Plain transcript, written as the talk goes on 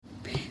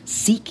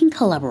Seeking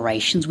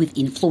collaborations with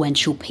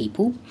influential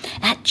people?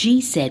 At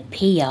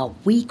GZPR,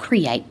 we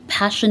create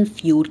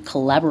passion-fueled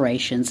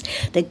collaborations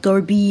that go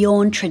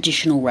beyond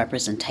traditional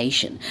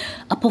representation.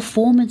 A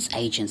performance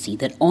agency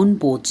that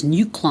onboards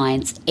new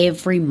clients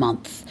every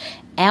month.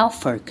 Our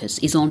focus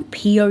is on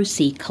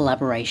POC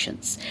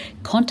collaborations.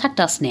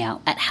 Contact us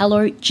now at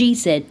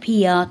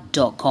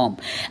hellogzpr.com,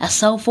 a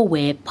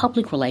self-aware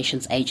public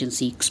relations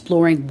agency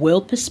exploring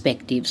world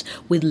perspectives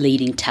with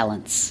leading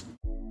talents.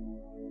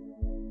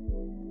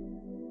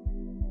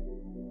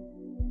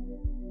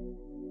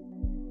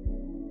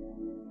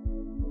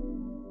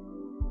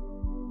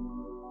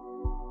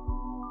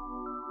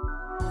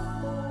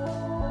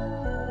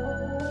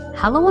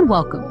 Hello and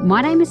welcome.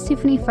 My name is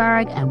Tiffany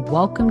Farag and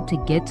welcome to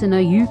Get to Know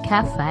You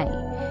Cafe.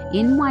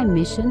 In my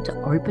mission to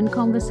open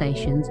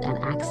conversations and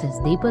access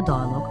deeper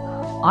dialogue,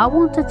 I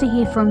wanted to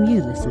hear from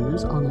you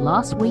listeners on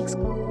last week's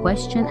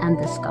question and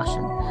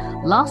discussion.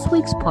 Last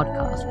week's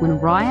podcast, when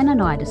Ryan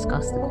and I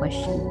discussed the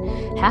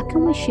question, how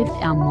can we shift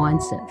our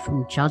mindset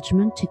from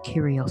judgment to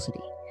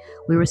curiosity?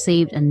 We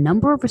received a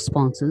number of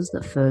responses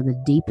that further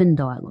deepened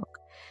dialogue.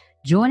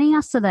 Joining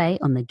us today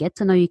on the Get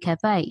to Know You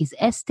Cafe is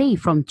ST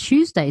from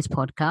Tuesday's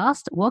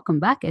podcast. Welcome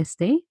back,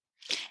 ST.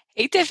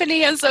 Hey,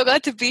 Tiffany. I'm so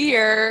glad to be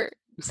here.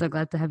 I'm so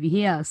glad to have you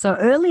here. So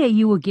earlier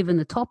you were given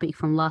the topic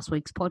from last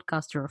week's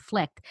podcast to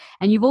reflect,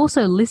 and you've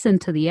also listened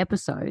to the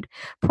episode.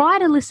 Prior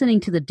to listening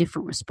to the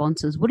different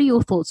responses, what are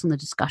your thoughts on the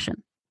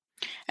discussion?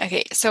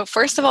 Okay, so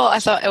first of all, I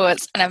thought it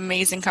was an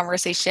amazing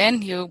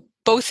conversation.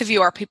 Both of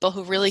you are people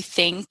who really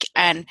think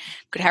and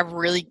could have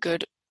really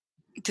good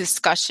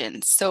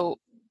discussions. So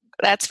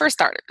that's for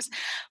starters.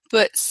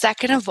 But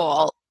second of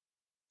all,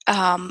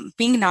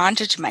 being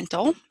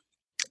non-judgmental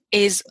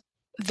is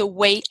the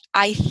way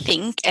I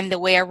think and the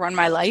way I run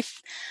my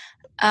life.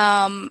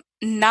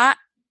 Not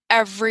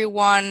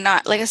everyone,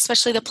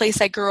 especially the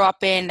place I grew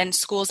up in and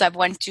schools I've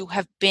went to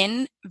have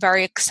been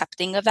very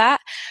accepting of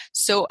that.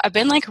 So I've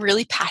been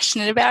really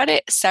passionate about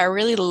it. So I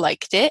really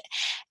liked it.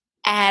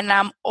 And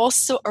I'm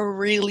also a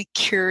really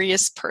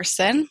curious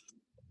person.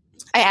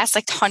 I ask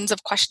tons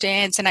of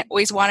questions and I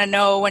always want to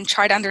know and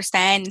try to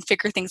understand and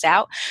figure things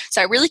out. So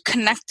I really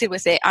connected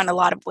with it on a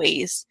lot of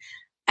ways.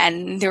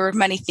 And there were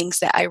many things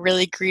that I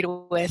really agreed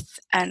with,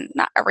 and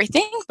not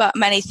everything, but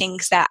many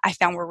things that I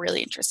found were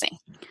really interesting.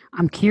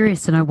 I'm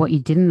curious to know what you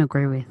didn't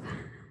agree with.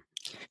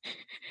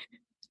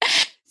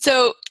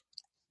 So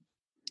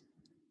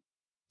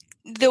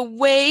the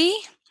way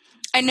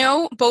I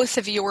know both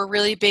of you were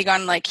really big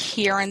on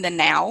here and the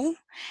now.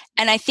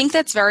 And I think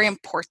that's very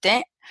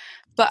important.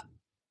 But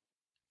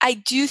I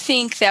do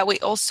think that we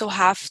also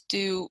have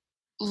to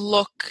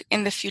look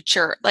in the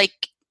future.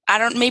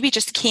 Maybe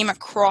just came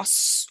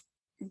across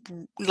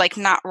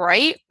not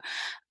right.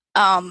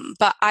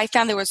 But I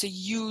found there was a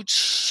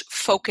huge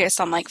focus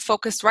on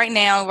focus right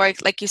now,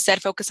 like you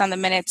said, focus on the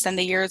minutes and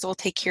the years will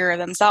take care of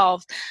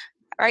themselves.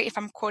 Right? If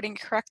I'm quoting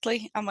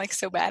correctly, I'm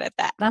so bad at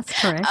that. That's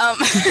correct.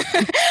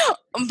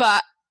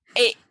 But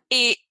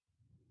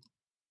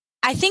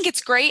I think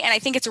it's great and I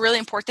think it's really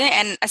important,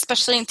 and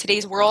especially in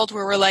today's world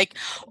where we're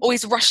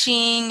always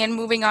rushing and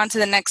moving on to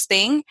the next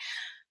thing.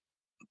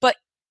 But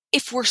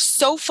if we're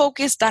so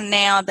focused on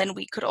now, then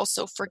we could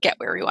also forget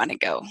where we want to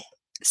go.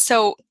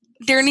 So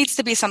there needs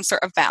to be some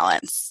sort of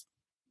balance,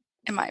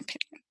 in my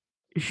opinion.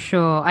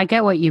 Sure. I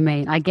get what you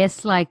mean. I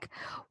guess how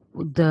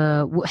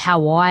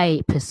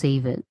I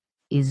perceive it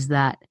is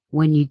that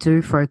when you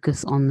do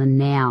focus on the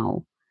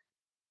now,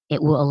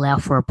 it will allow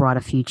for a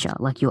brighter future.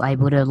 You're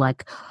able to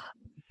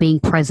being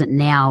present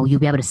now, you'll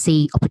be able to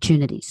see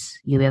opportunities.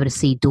 You'll be able to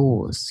see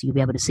doors. You'll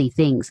be able to see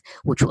things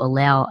which will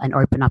allow and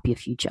open up your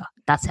future.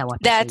 That's how I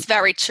perceive That's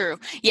very true.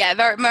 Yeah,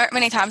 very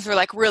many times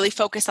we're really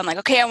focused on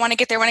okay, I want to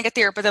get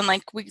there, but then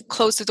we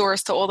close the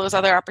doors to all those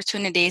other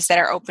opportunities that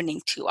are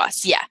opening to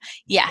us. Yeah,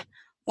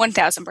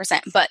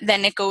 1000%. But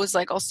then it goes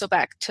also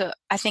back to,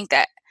 I think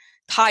that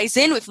ties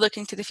in with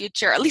looking to the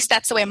future. At least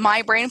that's the way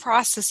my brain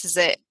processes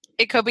it.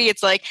 It could be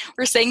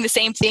we're saying the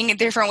same thing in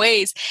different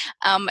ways.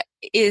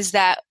 Is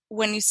that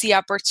when you see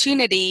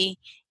opportunity,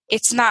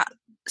 it's not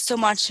so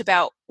much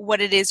about what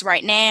it is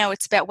right now.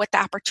 It's about what the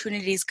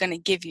opportunity is going to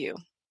give you.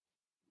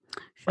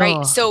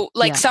 Right. So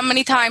so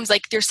many times,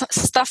 there's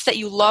stuff that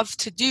you love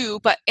to do,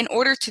 but in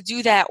order to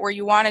do that, or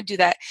you want to do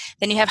that,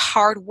 then you have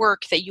hard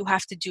work that you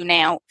have to do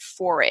now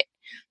for it.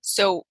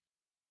 So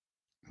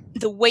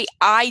the way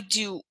I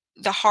do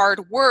the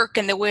hard work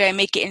and the way I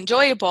make it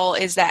enjoyable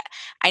is that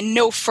I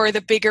know for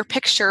the bigger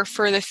picture,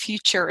 for the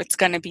future, it's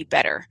going to be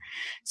better.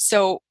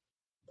 So,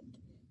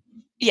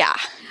 yeah.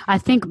 I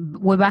think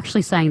we're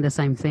actually saying the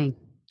same thing.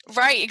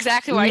 Right,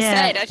 exactly what I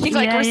said. I think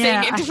we're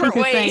saying it in different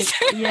ways.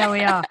 Yeah, we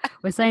are.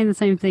 We're saying the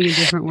same thing in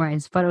different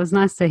ways. But it was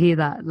nice to hear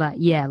that,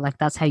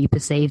 that's how you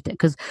perceived it.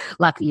 Because,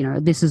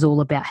 this is all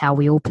about how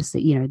we all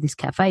perceive, this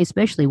cafe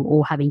especially, we're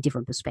all having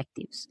different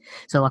perspectives.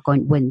 So,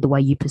 when the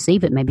way you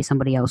perceive it, maybe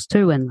somebody else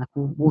too, and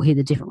we'll hear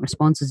the different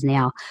responses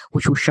now,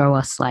 which will show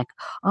us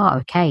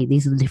okay,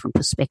 these are the different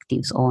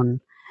perspectives on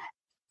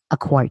a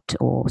quote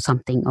or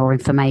something or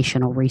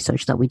information or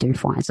research that we do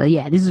find. So,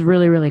 yeah, this is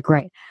really, really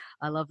great.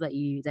 I love that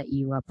you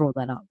brought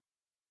that up.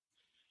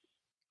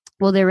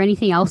 Well, there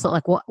anything else that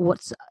like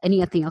what's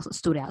anything else that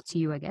stood out to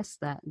you? I guess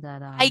that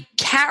I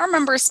can't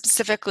remember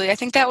specifically. I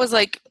think that was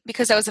like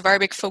because that was a very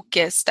big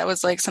focus. That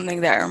was like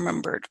something that I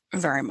remembered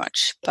very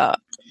much. But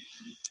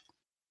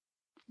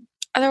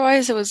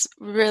otherwise, it was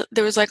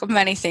there was like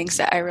many things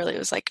that I really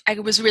was like I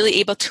was really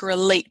able to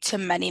relate to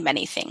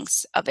many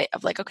things of it.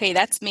 Of like, okay,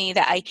 that's me.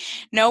 That I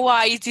know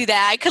why you do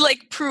that. I could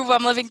like prove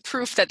I'm living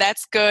proof that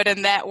that's good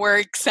and that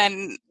works,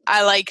 and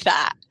I like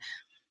that.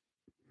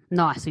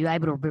 Nice. So you're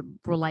able to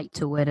relate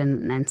to it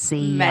and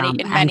see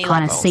Many and kind of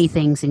levels. see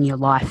things in your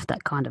life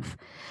that kind of,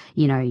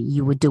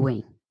 you were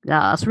doing.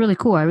 That's really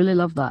cool. I really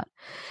love that.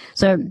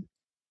 So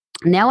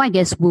now I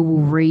guess we will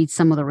read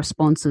some of the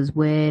responses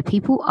where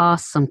people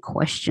ask some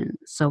questions.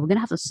 So we're going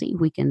to have to see if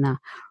we can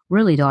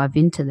really dive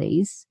into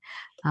these.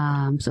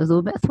 So there were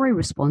about 3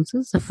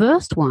 responses. The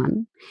first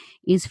one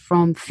is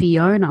from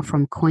Fiona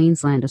from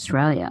Queensland,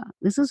 Australia.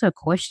 This is her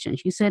question.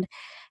 She said,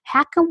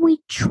 how can we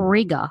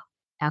trigger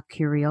our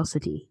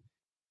curiosity?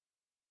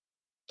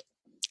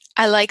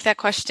 I like that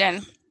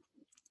question.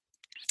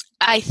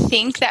 I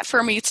think that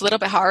for me, it's a little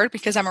bit hard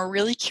because I'm a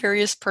really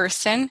curious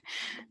person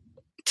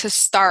to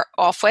start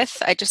off with.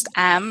 I just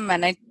am,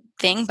 and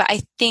but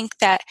I think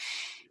that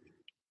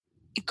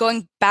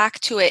going back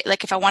to it,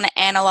 like if I want to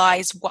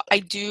analyze what I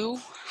do,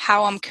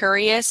 how I'm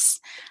curious,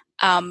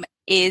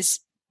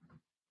 is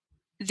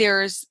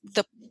there's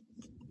the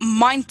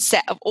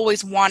mindset of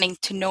always wanting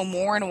to know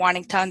more and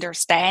wanting to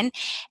understand,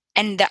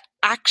 and the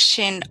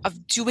action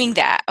of doing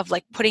that, of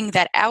like putting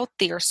that out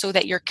there so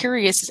that you're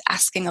curious, is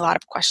asking a lot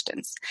of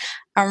questions.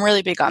 I'm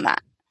really big on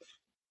that.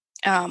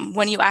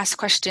 When you ask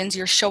questions,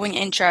 you're showing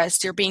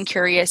interest, you're being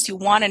curious, you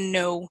want to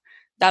know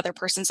the other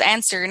person's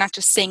answer. You're not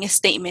just saying a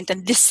statement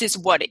and this is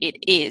what it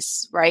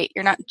is, right?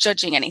 You're not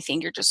judging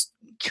anything. You're just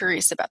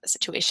curious about the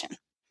situation.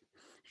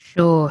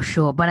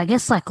 Sure. But I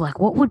guess like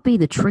what would be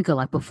the trigger?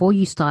 Like before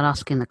you start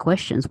asking the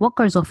questions, what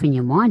goes off in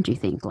your mind, do you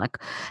think? Like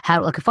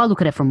how, like if I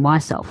look at it from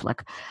myself,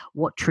 like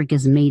what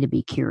triggers me to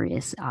be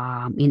curious?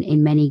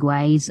 In many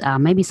ways,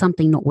 maybe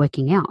something not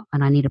working out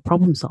and I need a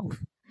problem solve.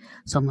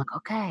 So I'm like,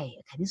 okay,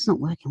 this is not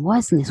working. Why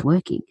isn't this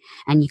working?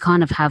 And you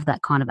kind of have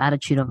that kind of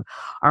attitude of,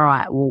 all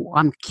right, well,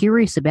 I'm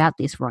curious about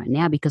this right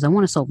now because I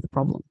want to solve the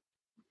problem.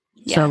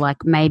 Yeah. So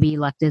like maybe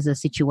like there's a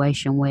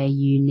situation where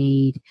you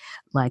need,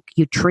 like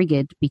you're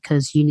triggered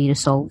because you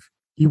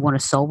want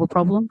to solve a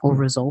problem or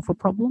resolve a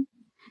problem.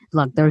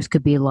 Like those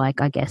could be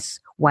like, I guess,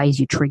 ways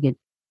you triggered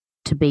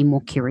to be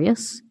more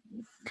curious.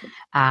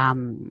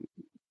 And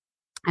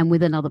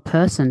with another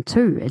person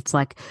too, it's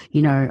like,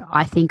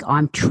 I think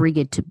I'm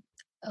triggered to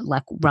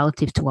like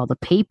relative to other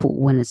people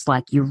when it's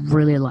like you're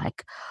really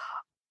like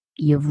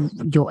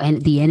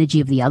the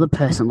energy of the other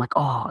person, like,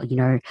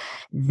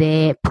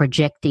 they're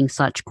projecting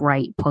such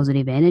great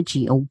positive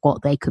energy, or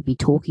what they could be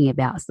talking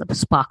about that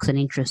sparks an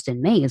interest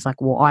in me. It's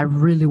like, well, I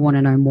really want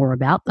to know more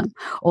about them.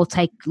 Or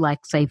take,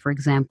 like, say, for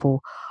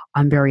example,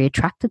 I'm very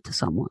attracted to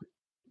someone.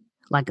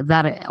 Like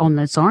that on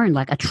its own,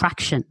 like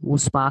attraction will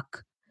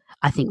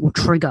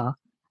trigger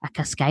a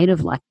cascade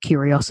of like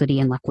curiosity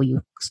and like where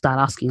you start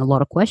asking a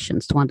lot of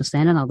questions to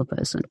understand another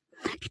person.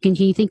 Can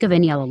you think of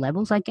any other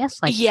levels, I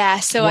guess? Like, yeah,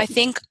 so I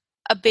think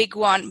a big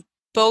one,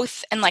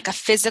 both in like a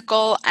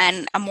physical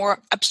and a more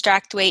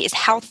abstract way, is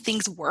how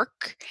things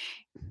work.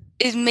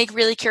 Is make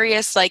really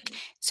curious, like,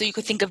 so you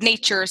could think of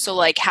nature. So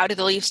like, how do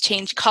the leaves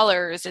change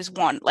colors is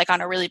one, like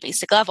on a really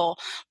basic level.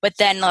 But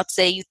then let's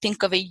say you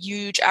think of a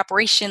huge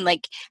operation,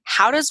 like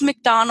how does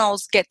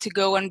McDonald's get to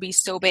go and be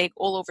so big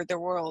all over the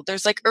world?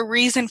 There's like a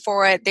reason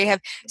for it. They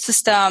have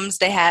systems,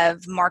 they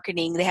have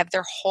marketing, they have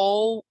their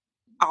whole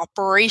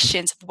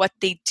operations of what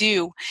they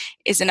do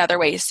is another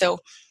way. So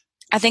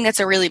I think that's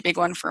a really big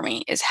one for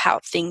me, is how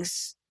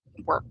things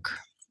work.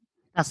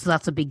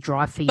 That's a big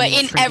drive for you. But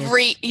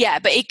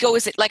but it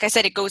goes, like I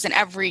said, it goes in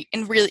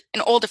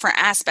all different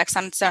aspects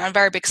on a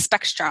very big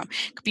spectrum.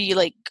 It could be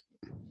like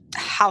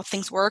how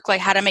things work,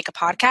 like how to make a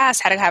podcast,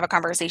 how to have a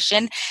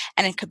conversation,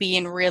 and it could be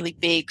in really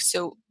big.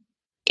 So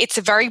it's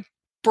a very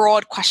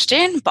broad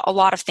question, but a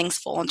lot of things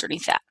fall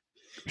underneath that.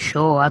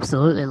 Sure,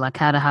 absolutely. Like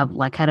how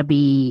to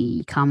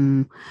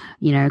become,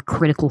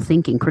 critical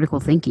thinking. Critical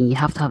thinking, you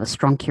have to have a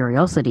strong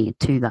curiosity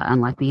to that,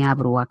 and like being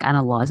able to like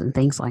analyze and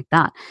things like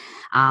that.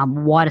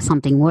 Why does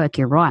something work?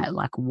 You're right.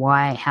 Like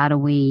why? How do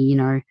we?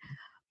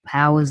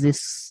 How is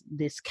this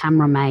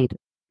camera made?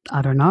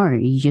 I don't know.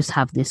 You just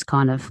have this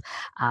kind of,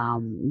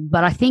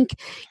 but I think,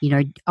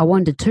 I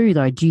wonder too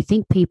though. Do you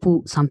think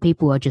some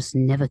people are just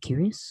never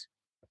curious?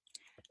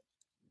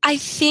 I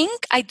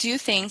do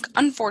think,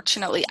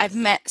 unfortunately, I've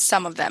met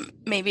some of them.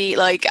 Maybe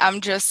like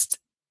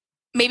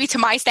maybe to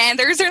my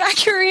standards, they're not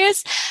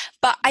curious,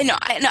 but I know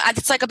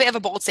it's like a bit of a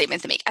bold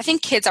statement to make. I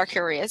think kids are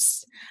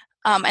curious.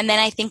 And then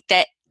I think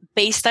that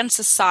based on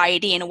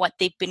society and what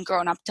they've been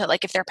growing up to,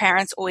 like if their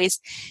parents always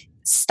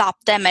stop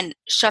them and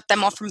shut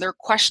them off from their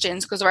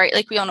questions, because right,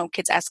 like we all know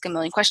kids ask a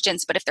million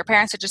questions, but if their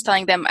parents are just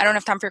telling them, I don't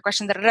have time for your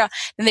question, then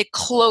they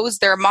close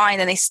their mind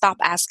and they stop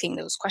asking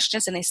those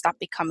questions and they stop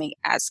becoming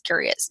as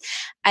curious.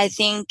 I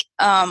think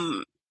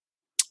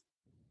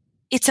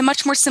it's a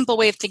much more simple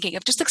way of thinking,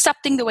 of just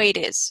accepting the way it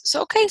is.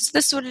 So, okay, so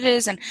this is what it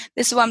is, and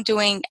this is what I'm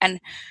doing. And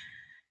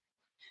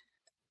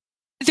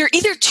they're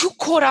either too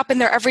caught up in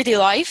their everyday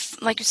life,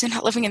 like you said,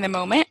 not living in the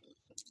moment,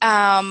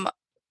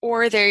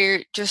 or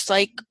they're just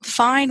like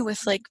fine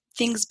with like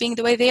things being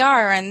the way they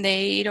are, and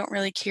they don't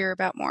really care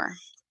about more.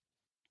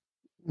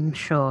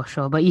 Sure.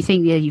 But you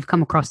think, you've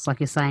come across,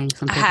 like you're saying,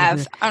 some people I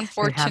have,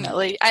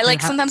 unfortunately. I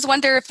like sometimes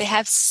wonder if they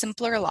have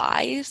simpler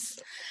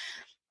lives.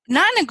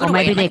 Not in a good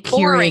way, in like a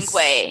boring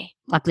way.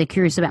 Like they're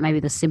curious about maybe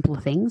the simpler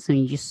things, and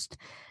you just,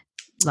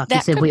 like you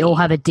said, we all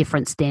have a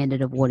different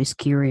standard of what is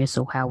curious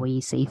or how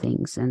we see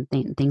things and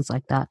things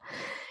like that.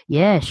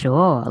 Yeah,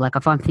 sure. Like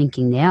if I'm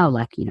thinking now,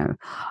 like,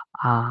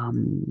 I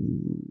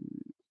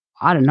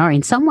don't know,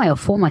 in some way or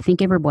form, I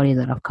think everybody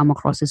that I've come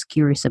across is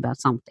curious about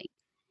something.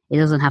 It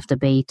doesn't have to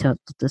be to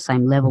the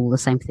same level, the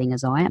same thing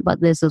as I am, but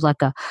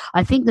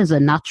I think there's a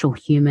natural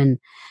human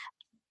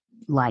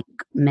like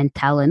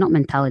not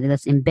mentality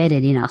that's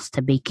embedded in us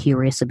to be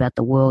curious about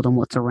the world and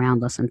what's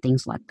around us and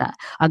things like that.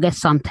 I guess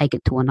some take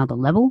it to another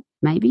level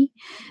maybe,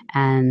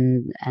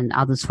 and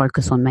others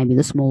focus on maybe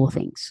the smaller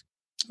things.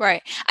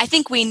 Right. I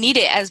think we need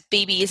it as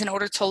babies in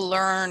order to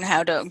learn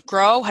how to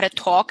grow, how to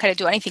talk, how to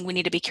do anything. We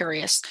need to be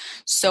curious.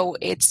 So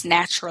it's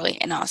naturally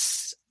in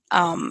us.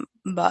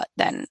 But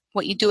then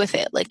what you do with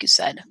it, like you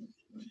said,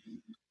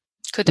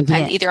 could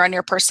depend either on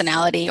your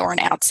personality or an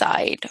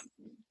outside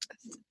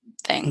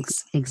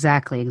things.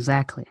 Exactly.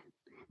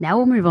 Now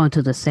we'll move on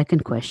to the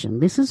second question.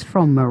 This is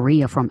from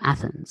Maria from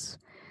Athens.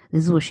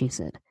 This is what she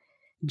said.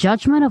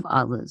 Judgment of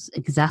others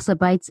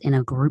exacerbates in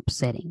a group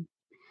setting.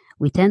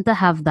 We tend to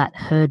have that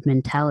herd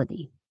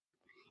mentality.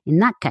 In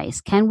that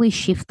case, can we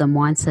shift the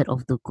mindset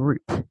of the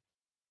group? I'm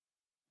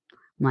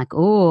like,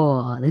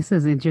 oh, this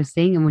is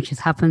interesting, and which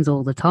happens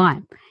all the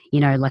time.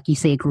 Like you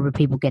see a group of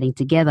people getting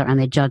together and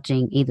they're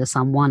judging either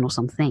someone or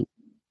something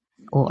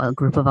or a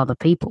group of other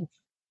people.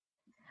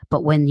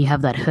 But when you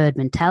have that herd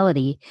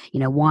mentality,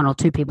 one or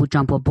two people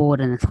jump on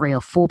board and then 3 or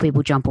 4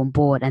 people jump on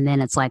board. And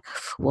then it's like,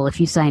 well, if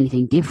you say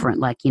anything different,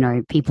 like,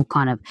 people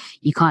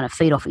you kind of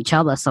feed off each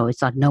other. So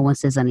it's like no one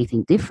says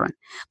anything different.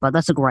 But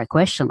that's a great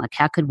question. Like,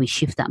 how could we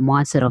shift that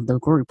mindset of the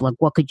group? Like,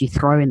 what could you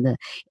throw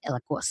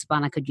what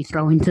spanner could you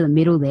throw into the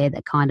middle there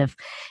that kind of,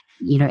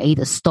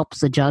 either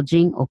stops the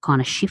judging or kind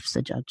of shifts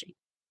the judging?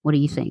 What do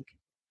you think?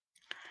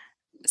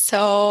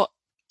 So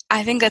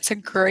I think that's a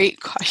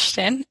great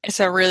question. It's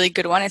a really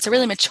good one. It's a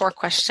really mature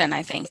question,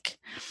 I think.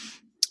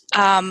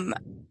 And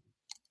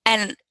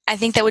I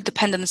think that would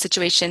depend on the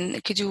situation.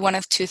 You could do one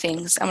of two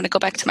things. I'm going to go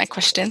back to my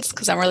questions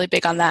because I'm really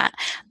big on that.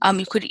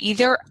 You could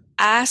either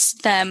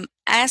ask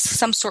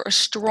some sort of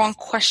strong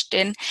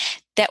question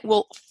that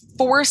will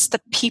force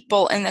the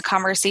people in the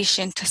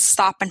conversation to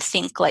stop and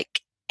think like,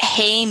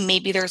 hey,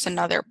 maybe there's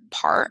another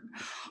part,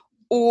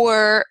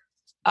 or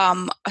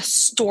a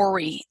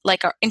story,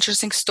 like an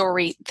interesting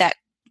story that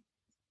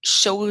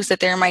shows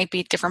that there might be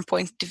a different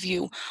point of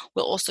view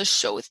will also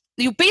show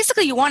you.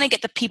 Basically, you want to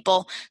get the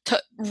people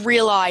to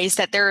realize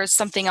that there is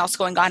something else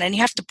going on, and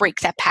you have to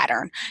break that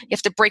pattern. You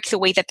have to break the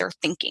way that they're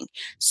thinking.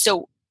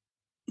 So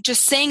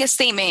just saying a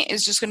statement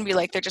is just going to be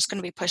like, they're just going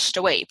to be pushed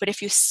away. But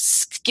if you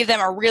give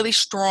them a really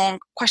strong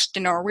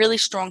question or a really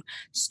strong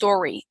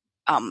story,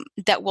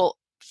 that will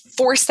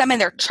force them in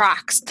their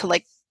tracks to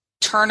like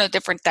turn a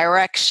different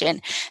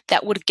direction,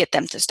 that would get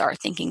them to start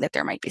thinking that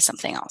there might be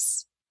something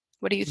else.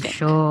 What do you think?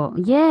 Sure.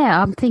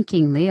 Yeah, I'm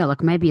thinking, Leah,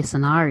 like maybe a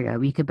scenario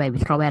we could maybe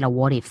throw out a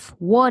what if.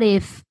 What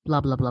if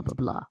blah, blah, blah, blah,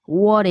 blah.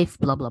 What if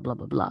blah, blah, blah,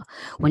 blah, blah.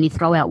 When you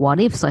throw out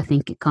what ifs, I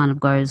think it kind of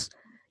goes,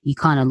 you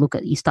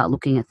start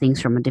looking at things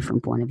from a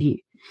different point of view.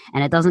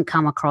 And it doesn't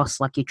come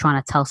across like you're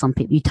trying to tell some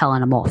people, you're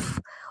telling them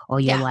off, or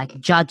you're like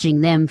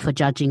judging them for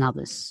judging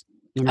others.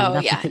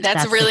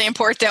 That's a really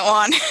important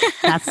one.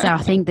 That's, I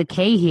think, the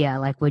key here.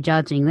 Like, we're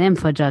judging them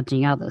for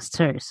judging others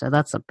too. So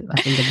that's,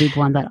 I think, a big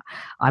one that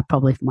I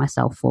probably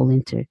myself fall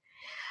into,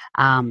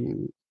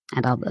 and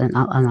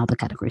other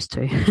categories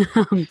too.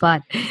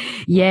 But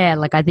yeah,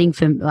 like I think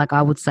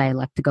I would say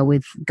like to go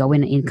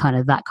in kind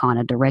of that kind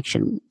of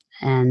direction,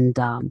 and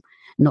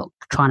not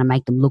trying to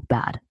make them look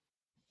bad.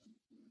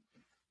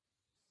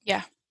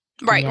 Yeah.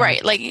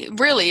 Right. Like,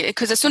 really,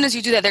 because as soon as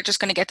you do that, they're just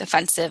going to get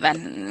defensive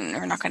and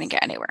they're not going to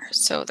get anywhere.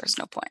 So there's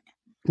no point.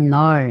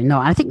 No.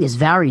 I think this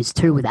varies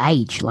too with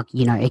age. Like,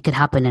 it could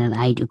happen in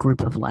a group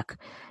of like,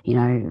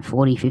 40,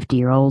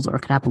 50-year-olds, or it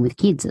could happen with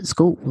kids at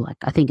school. Like,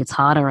 I think it's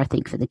harder,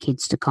 for the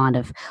kids to kind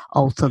of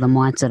alter the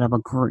mindset of a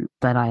group.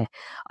 But I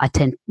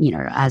tend,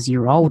 as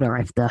you're older,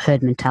 if the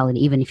herd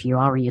mentality, even if you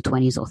are in your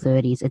 20s or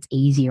 30s, it's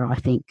easier, I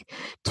think,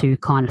 to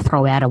kind of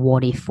throw out a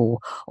what if or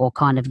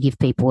kind of give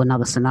people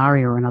another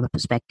scenario or another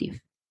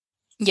perspective.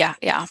 Yeah.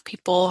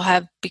 People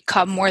have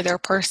become more their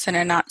person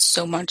and not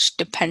so much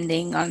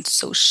depending on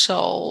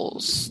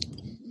socials,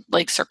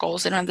 like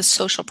circles, and on the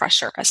social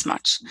pressure as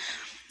much.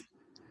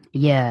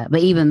 Yeah,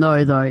 but even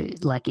though,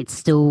 like, it's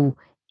still,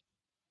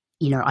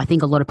 I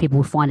think a lot of people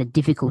would find it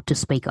difficult to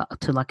speak up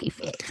to, like, if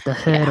the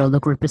herd or the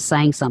group is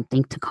saying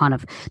something, to kind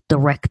of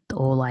direct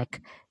or, like,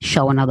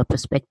 show another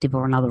perspective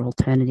or another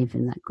alternative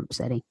in that group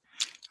setting.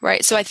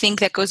 right? So I think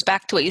that goes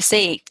back to what you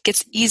say. It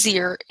gets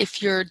easier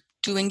if you're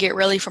doing it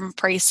really from a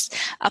place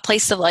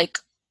of like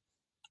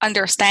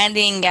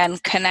understanding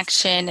and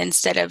connection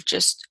instead of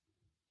just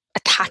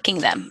attacking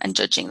them and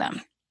judging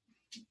them.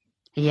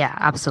 Yeah,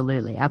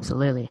 absolutely,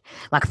 absolutely.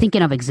 Like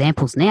thinking of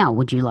examples now,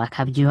 do you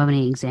have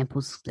any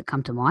examples that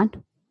come to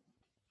mind?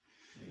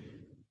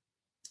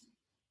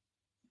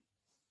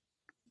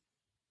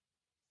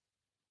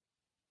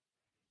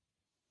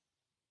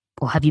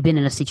 Or have you been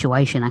in a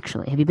situation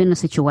actually? Have you been in a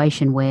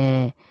situation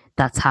where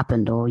that's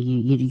happened, or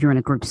you're in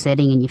a group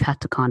setting and you've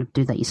had to kind of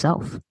do that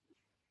yourself?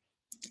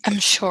 I'm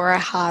sure I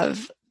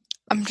have.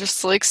 I'm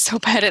just like so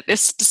bad at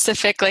this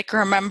specific, like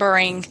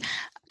remembering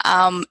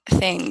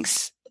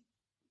things.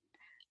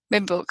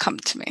 Maybe it'll come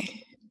to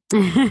me.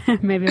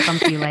 Maybe it'll come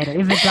to you later.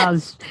 If it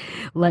does,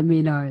 let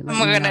me know. I'm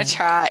gonna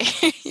try.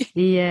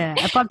 Yeah,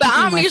 but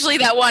I'm usually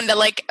that one that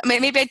like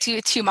maybe I do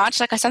it too much.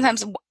 Like I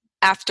sometimes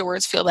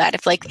afterwards feel that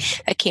if like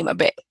I came a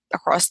bit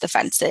across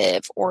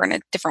defensive or in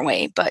a different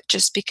way, but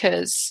just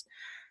because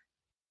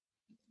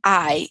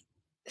I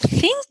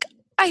think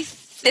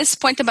this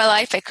point in my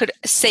life I could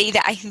say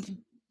that I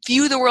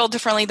view the world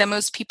differently than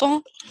most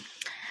people.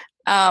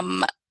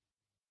 Well,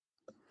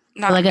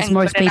 I guess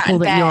most people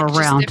that you're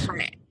around.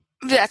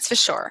 That's for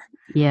sure.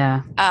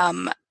 Yeah.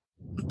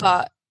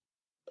 But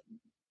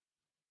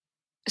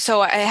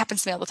so it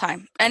happens to me all the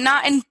time, and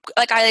not in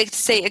like I like to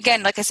say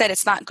again, like I said,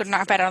 it's not good,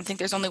 not bad. I don't think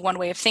there's only one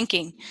way of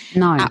thinking.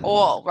 No. At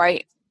all,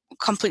 right?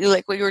 Completely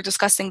like what you were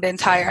discussing the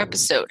entire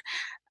episode.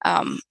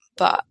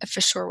 But I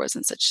for sure was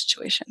in such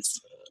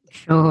situations.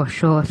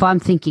 Sure. If I'm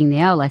thinking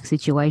now, like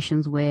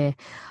situations where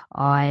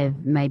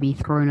I've maybe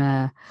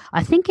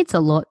I think it's a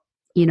lot,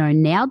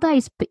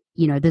 nowadays,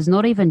 there's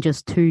not even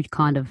just two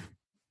kind of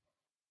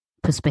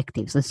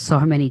perspectives. There's so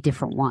many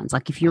different ones.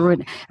 Like if you're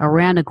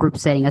around a group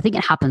setting, I think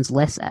it happens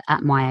less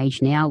at my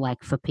age now,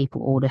 like for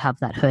people all to have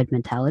that herd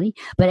mentality,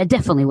 but it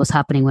definitely was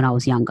happening when I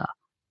was younger.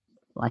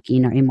 Like,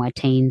 in my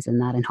teens and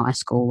that in high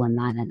school and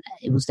that, and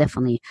it was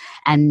definitely,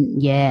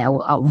 and yeah,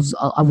 I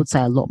would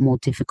say a lot more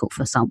difficult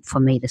for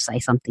me to say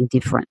something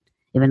different,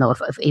 even though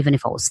even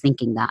if I was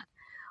thinking that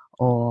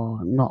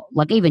or not,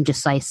 like even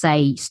just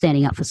say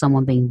standing up for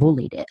someone being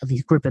bullied,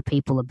 this group of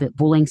people a bit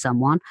bullying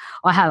someone.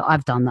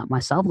 I've done that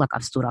myself. Like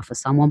I've stood up for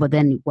someone, but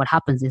then what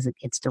happens is it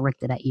gets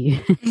directed at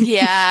you.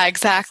 Yeah,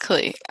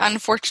 exactly.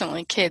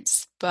 Unfortunately,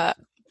 kids, but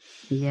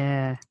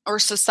yeah, or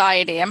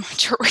society. I'm not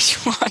sure which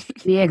one.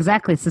 Yeah,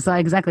 exactly.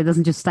 Society exactly. It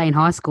doesn't just stay in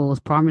high school or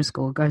primary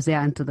school. It goes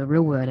out into the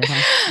real world.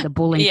 The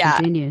bullying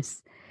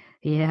continues.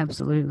 Yeah,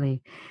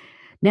 absolutely.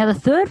 Now, the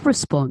third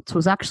response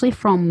was actually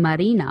from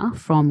Marina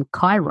from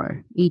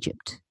Cairo,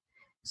 Egypt.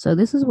 So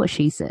this is what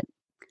she said.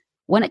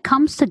 When it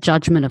comes to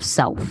judgment of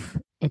self,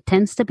 it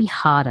tends to be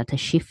harder to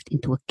shift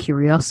into a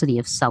curiosity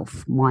of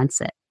self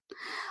mindset.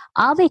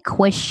 Are there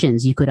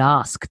questions you could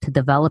ask to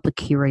develop a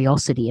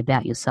curiosity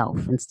about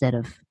yourself instead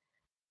of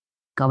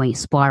going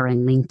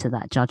spiraling into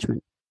that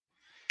judgment?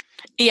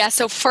 Yeah,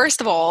 so first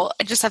of all,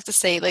 I just have to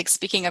say, like,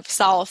 speaking of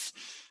self,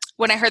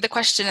 when I heard the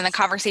question and the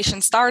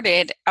conversation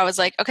started, I was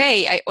like,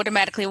 okay, I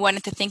automatically went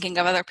into thinking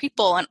of other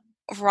people. And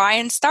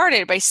Ryan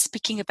started by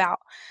speaking about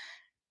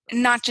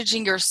not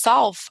judging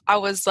yourself. I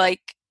was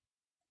like,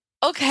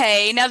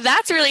 okay, now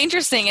that's really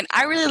interesting. And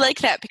I really like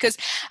that because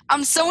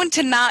I'm so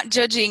into not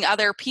judging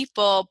other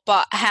people,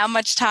 but how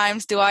much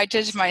times do I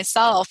judge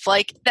myself?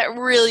 Like, that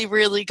really,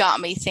 really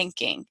got me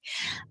thinking.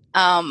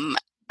 And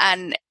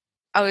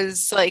I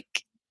was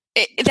like,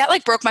 that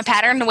like broke my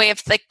pattern, the way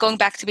of like going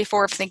back to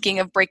before of thinking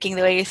of breaking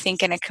the way you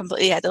think, and I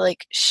completely had to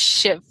like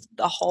shift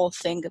the whole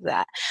thing of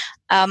that.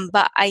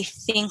 But I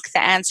think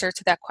the answer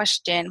to that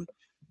question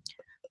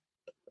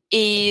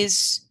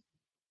is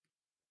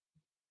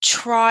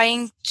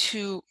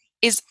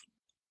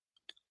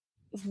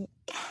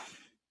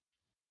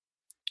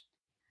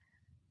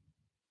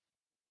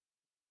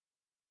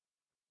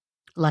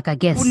like, I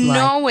guess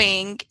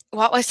knowing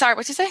sorry,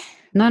 what'd you say?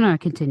 No,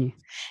 continue.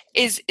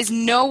 Is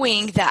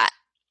knowing that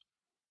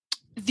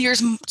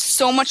there's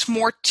so much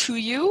more to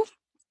you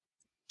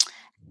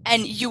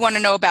and you want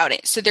to know about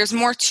it. So there's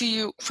more to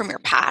you from your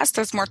past.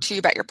 There's more to you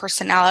about your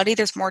personality.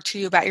 There's more to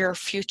you about your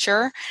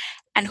future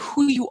and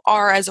who you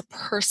are as a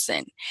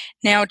person.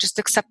 Now, just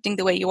accepting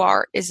the way you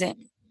are isn't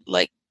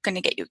like going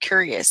to get you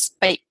curious,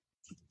 but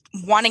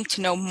wanting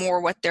to know more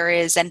what there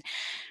is and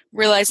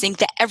realizing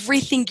that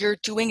everything you're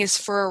doing is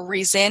for a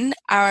reason.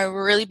 I'm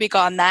really big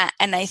on that.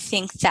 And I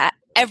think that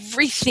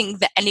everything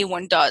that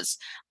anyone does,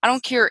 I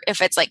don't care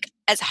if it's like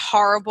as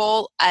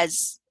horrible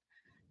as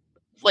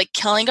like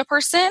killing a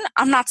person.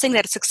 I'm not saying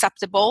that it's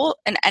acceptable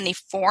in any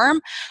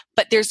form,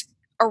 but there's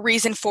a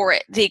reason for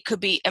it. They could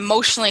be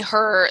emotionally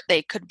hurt.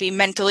 They could be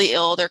mentally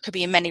ill. There could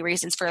be many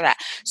reasons for that.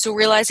 So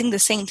realizing the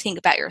same thing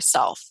about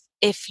yourself.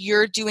 If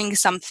you're doing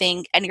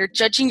something and you're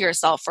judging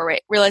yourself for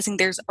it, realizing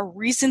there's a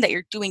reason that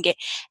you're doing it,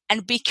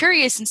 and be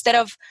curious instead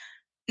of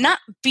not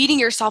beating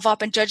yourself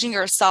up and judging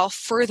yourself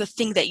for the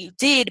thing that you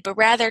did, but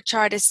rather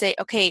try to say,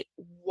 okay,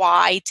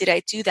 why did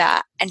I do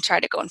that? And try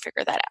to go and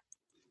figure that out.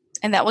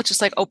 And that will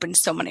just like open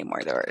so many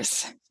more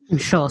doors.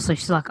 Sure. So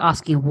she's like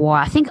asking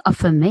why. I think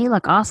for me,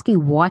 like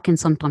asking why can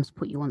sometimes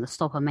put you on the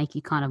stop and make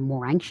you kind of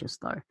more anxious,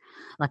 though.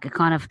 Like a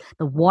kind of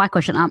the why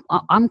question.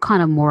 I'm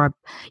kind of more,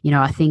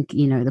 I think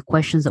the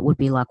questions that would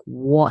be like,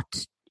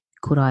 what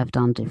could I have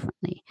done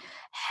differently?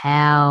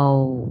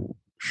 How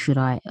should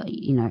I,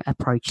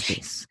 approach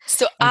this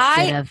So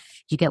instead of?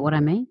 You get what I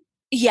mean?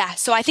 yeah,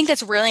 so I think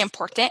that's really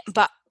important,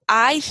 but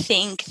I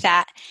think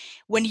that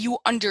when you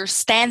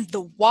understand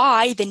the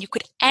why, then you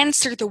could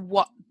answer the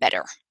what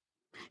better.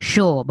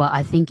 Sure, but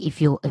I think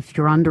if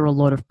you're under a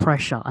lot of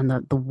pressure and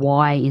the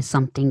why is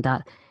something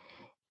that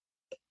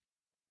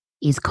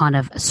is kind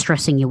of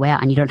stressing you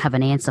out and you don't have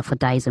an answer for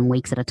days and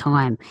weeks at a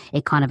time,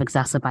 it kind of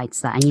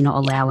exacerbates that, and you're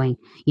not Yeah, allowing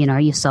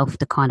yourself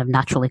to kind of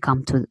naturally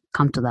come to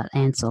that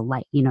answer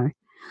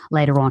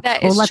later on.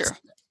 that Or is true.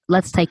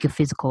 let's take your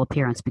physical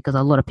appearance, because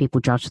a lot of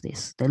people judge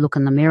this. They look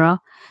in the mirror,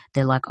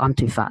 they're like, I'm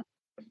too fat,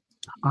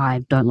 I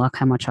don't like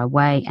how much I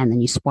weigh, and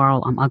then you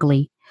spiral, I'm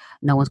ugly,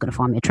 no one's going to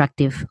find me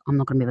attractive, I'm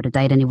not going to be able to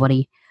date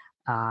anybody,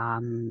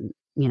 no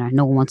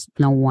one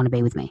want to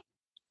be with me,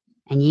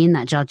 and you're in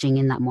that judging,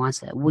 in that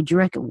mindset. What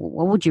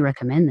would you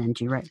recommend then?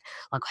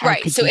 Like, how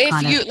Right. could So you if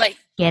kind of you like,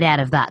 get out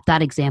of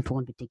that example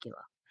in particular?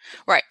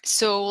 right.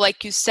 So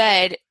like you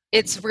said,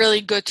 it's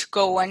really good to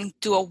go and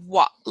do a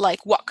what,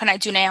 like what can I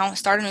do now?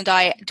 Start a new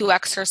diet, do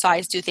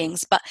exercise, do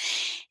things.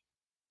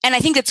 And I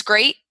think that's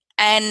great.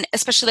 And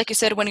especially like you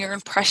said, when you're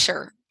in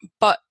pressure.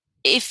 But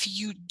if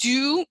you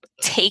do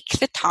take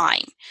the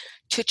time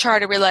to try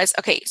to realize,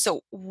 okay,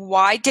 so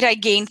why did I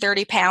gain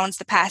 30 pounds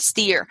the past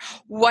year?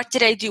 What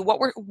did I do? What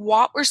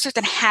were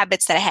certain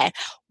habits that I had?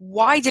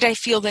 Why did I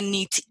feel the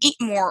need to eat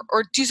more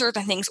or do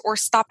certain things or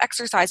stop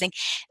exercising?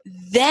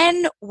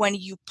 Then when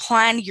you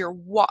plan your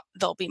what,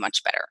 they'll be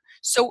much better.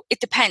 So it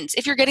depends.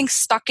 If you're getting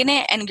stuck in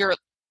it and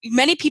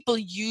many people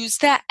use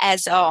that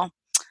as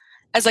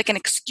like an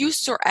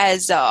excuse or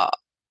as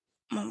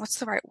what's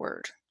the right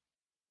word,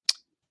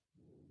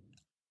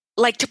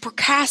 like to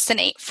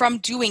procrastinate from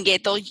doing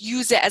it. They'll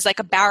use it as like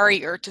a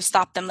barrier to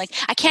stop them, like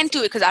I can't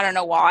do it because I don't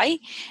know why.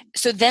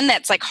 So then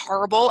that's like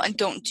horrible, and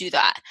don't do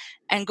that,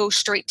 and go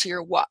straight to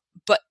your what.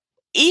 But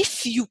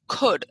if you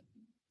could,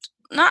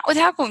 not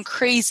without going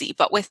crazy,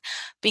 but with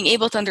being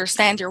able to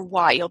understand your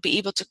why, you'll be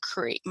able to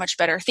create much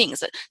better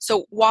things.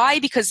 So why?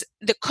 Because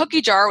the cookie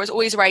jar was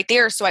always right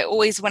there. So I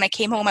always, when I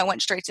came home, I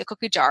went straight to the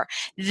cookie jar.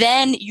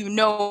 Then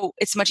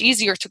it's much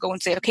easier to go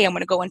and say, okay, I'm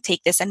going to go and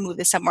take this and move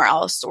this somewhere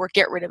else or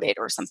get rid of it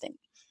or something like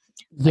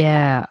that.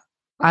 Yeah,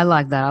 I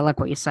like that. I like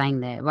what you're saying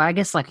there. But I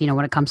guess, like,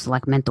 when it comes to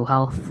like mental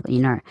health,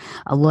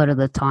 a lot of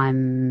the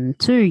time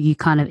too, you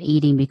kind of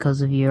eating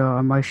because of you're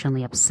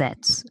emotionally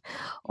upset,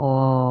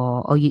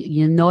 or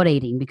you're not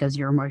eating because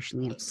you're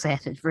emotionally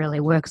upset. It really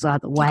works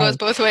either It goes way.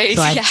 both So ways.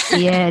 Yeah.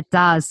 yeah, it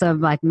does. So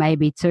like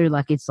maybe too,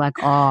 like it's like,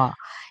 oh,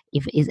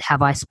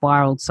 have I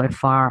spiraled so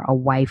far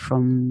away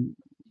from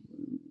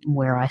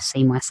where I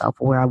see myself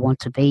or where I want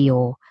to be,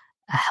 or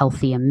a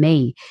healthier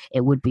me,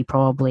 it would be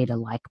probably to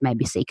like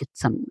maybe seek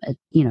some,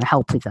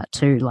 help with that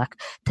too, like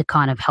to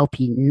kind of help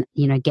you,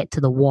 get to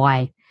the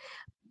why,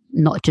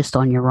 not just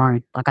on your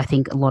own. Like I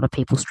think a lot of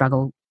people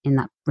struggle in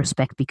that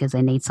respect because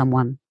they need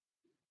someone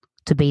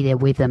to be there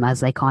with them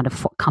as they kind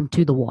of come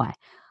to the why.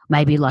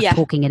 Maybe like Yeah.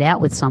 talking it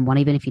out with someone,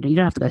 even if you don't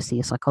have to go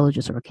see a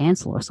psychologist or a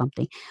counselor or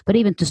something, but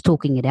even just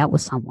talking it out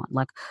with someone.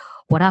 Like,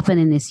 what happened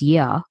in this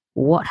year?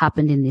 What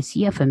happened in this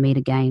year for me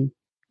to gain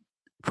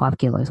 5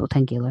 kilos or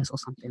 10 kilos or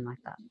something like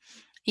that?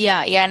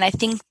 Yeah, yeah. And I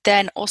think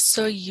then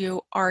also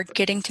you are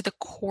getting to the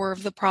core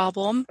of the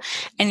problem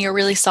and you're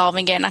really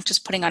solving it, not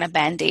just putting on a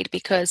band-aid.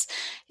 Because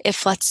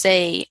if let's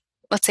say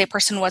a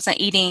person wasn't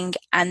eating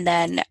and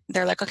then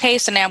they're like, okay,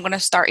 so now I'm going to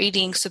start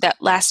eating. So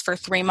that lasts for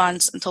 3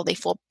 months until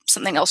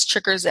something else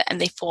triggers it and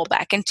they fall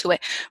back into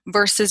it.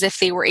 Versus if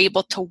they were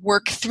able to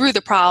work through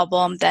the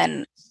problem,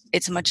 then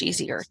it's much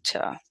easier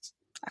to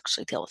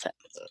actually deal with it.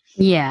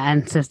 Yeah,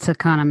 and to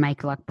kind of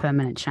make like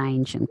permanent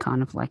change, and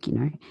kind of like,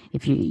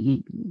 if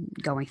you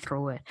going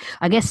through it.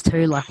 I guess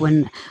too, like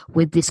when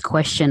with this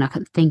question, I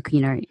can think,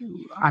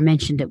 I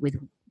mentioned it with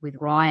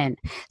Ryan,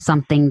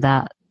 something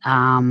that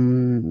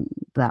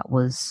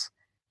was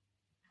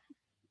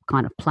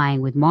kind of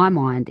playing with my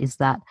mind is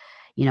that,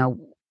 you know,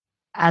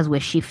 as we're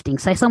shifting,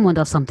 say someone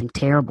does something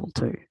terrible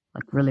too,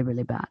 like really,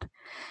 really bad.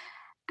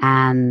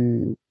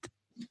 And,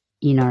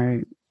 you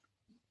know,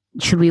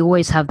 should we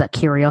always have that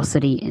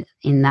curiosity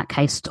in that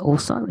case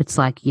also? It's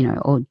like,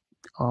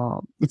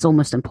 or it's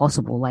almost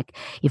impossible. Like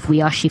if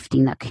we are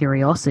shifting that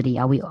curiosity,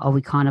 are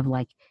we kind of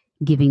like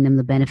giving them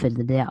the benefit of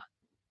the doubt?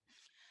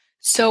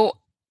 So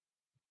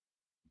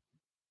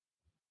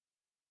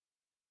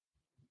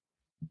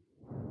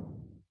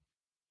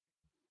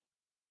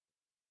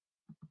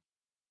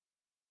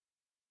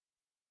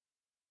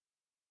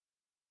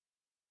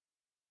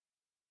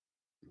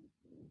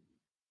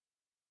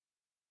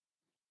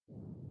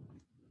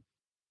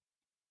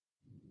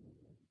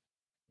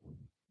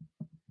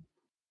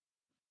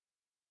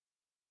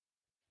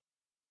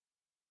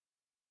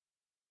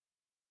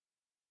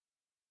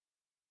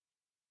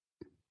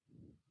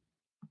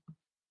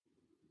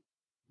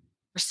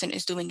person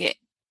is doing it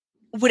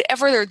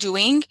whatever they're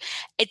doing,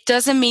 it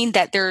doesn't mean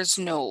that there's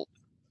no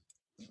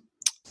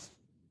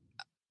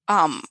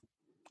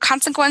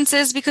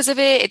consequences because of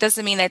it. It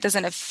doesn't mean that it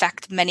doesn't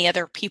affect many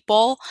other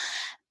people.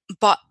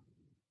 But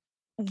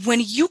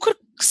when you could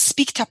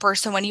speak to a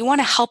person, when you want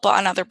to help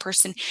another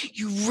person,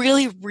 you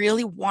really,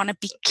 really want to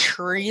be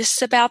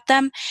curious about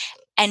them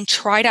and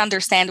try to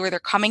understand where they're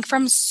coming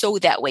from, so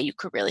that way you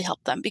could really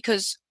help them,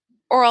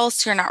 or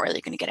else you're not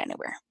really going to get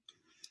anywhere.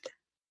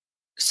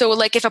 So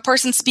like if a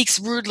person speaks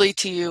rudely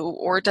to you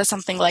or does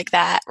something like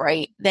that,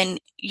 right, then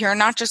you're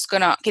not just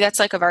going to, okay, that's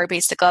like a very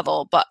basic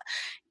level, but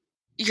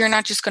you're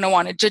not just going to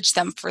want to judge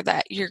them for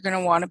that. You're going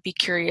to want to be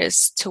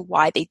curious to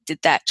why they did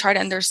that. Try to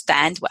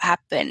understand what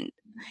happened,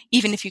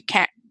 even if you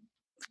can't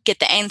get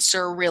the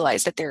answer,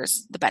 realize that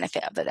there's the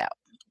benefit of the doubt.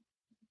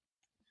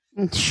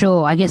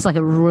 Sure. I guess like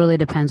it really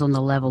depends on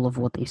the level of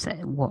what they say.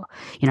 What,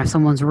 if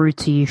someone's rude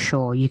to you,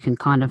 sure, you can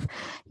kind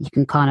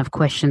of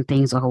question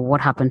things like, what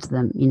happened to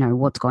them?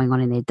 What's going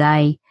on in their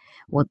day?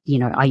 What,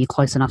 are you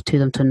close enough to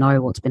them to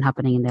know what's been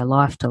happening in their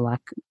life to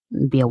like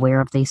be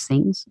aware of these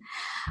things?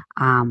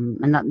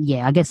 And that,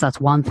 I guess that's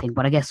one thing.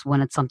 But I guess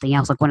when it's something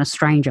else, like when it's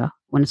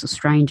a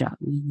stranger,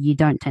 you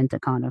don't tend to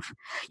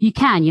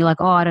you're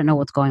like, oh, I don't know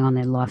what's going on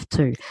in their life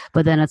too.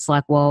 But then it's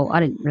like, well, I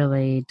didn't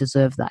really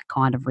deserve that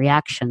kind of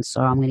reaction,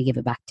 so I'm going to give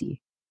it back to you.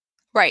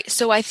 Right.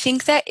 So I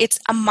think that it's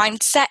a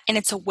mindset and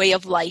it's a way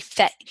of life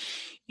that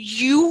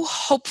you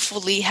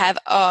hopefully have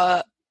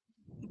a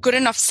good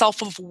enough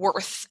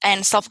self-worth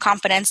and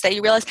self-confidence that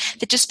you realize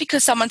that just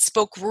because someone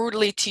spoke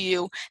rudely to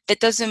you, that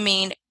doesn't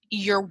mean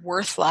you're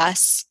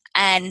worthless,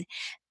 and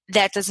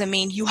that doesn't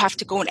mean you have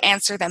to go and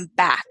answer them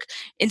back.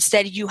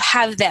 Instead, you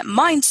have that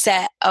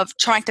mindset of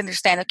trying to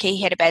understand, okay,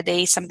 he had a bad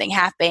day, something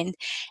happened,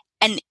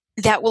 and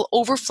that will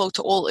overflow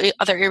to all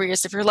other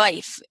areas of your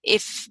life.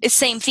 If it's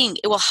the same thing,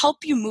 it will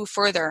help you move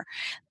further.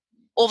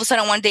 All of a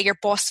sudden, one day your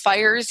boss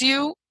fires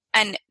you,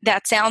 and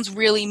that sounds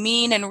really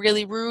mean and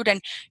really rude, and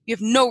you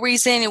have no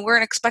reason, and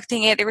weren't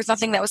expecting it. There was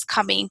nothing that was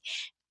coming.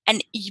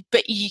 And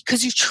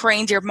because you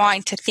trained your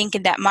mind to think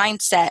in that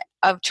mindset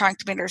of trying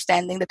to be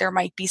understanding that there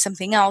might be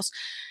something else,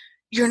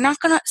 you're not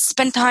going to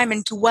spend time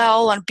and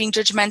dwell on being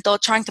judgmental,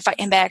 trying to fight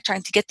him back,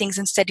 trying to get things.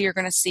 Instead, you're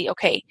going to see,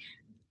 okay,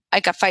 I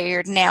got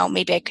fired now.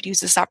 Maybe I could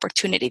use this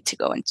opportunity to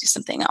go and do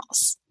something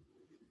else.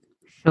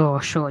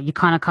 Sure. You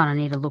kind of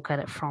need to look at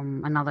it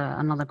from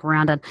another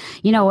ground. And,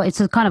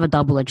 it's a kind of a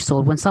double-edged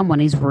sword. When someone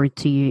is rude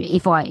to you,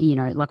 if I,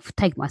 like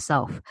take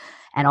myself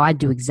and I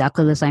do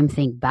exactly the same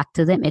thing back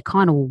to them, it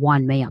kind of will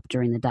wind me up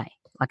during the day.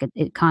 Like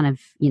it kind of,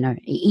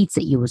 it eats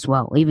at you as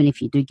well, even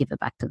if you do give it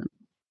back to them.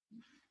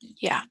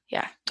 Yeah,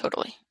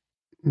 totally.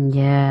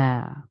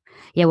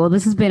 Yeah, well,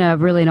 this has been a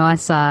really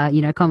nice,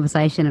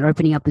 conversation and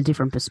opening up the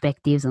different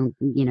perspectives and,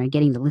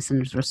 getting the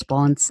listener's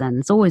response. And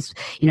it's always,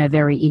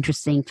 very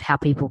interesting how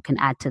people can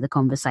add to the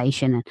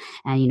conversation.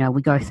 And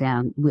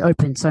we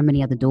open so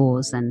many other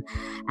doors, and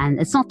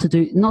it's not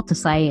to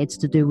say it's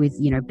to do with,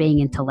 being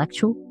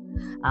intellectual,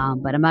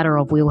 but a matter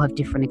of we all have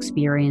different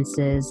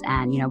experiences,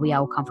 and, we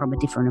all come from a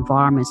different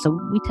environment. So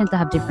we tend to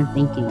have different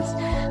thinkings.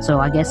 So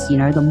I guess,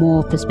 the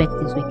more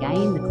perspectives we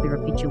gain, the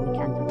clearer picture we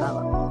can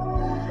develop.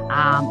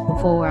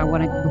 Before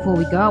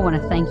we go, I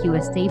want to thank you,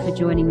 ST, for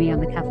joining me on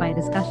the cafe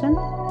discussion.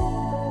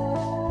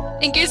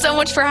 Thank you so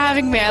much for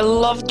having me. I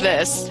loved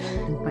this.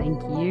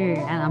 Thank you.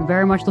 And I'm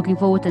very much looking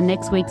forward to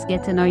next week's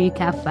Get to Know You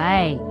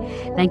Cafe.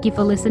 Thank you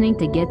for listening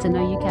to Get to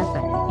Know You Cafe.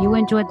 If you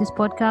enjoyed this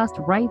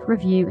podcast, rate,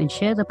 review, and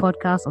share the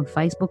podcast on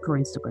Facebook or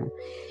Instagram.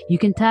 You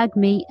can tag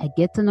me at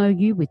Get to Know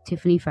You with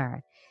Tiffany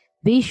Farag.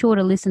 Be sure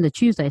to listen to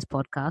Tuesday's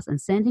podcast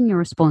and send in your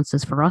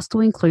responses for us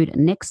to include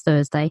next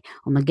Thursday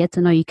on the Get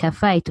to Know You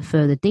Cafe to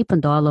further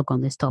deepen dialogue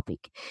on this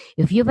topic.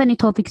 If you have any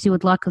topics you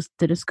would like us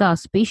to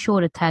discuss, be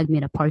sure to tag me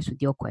in a post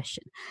with your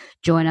question.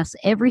 Join us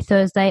every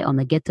Thursday on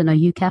the Get to Know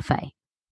You Cafe.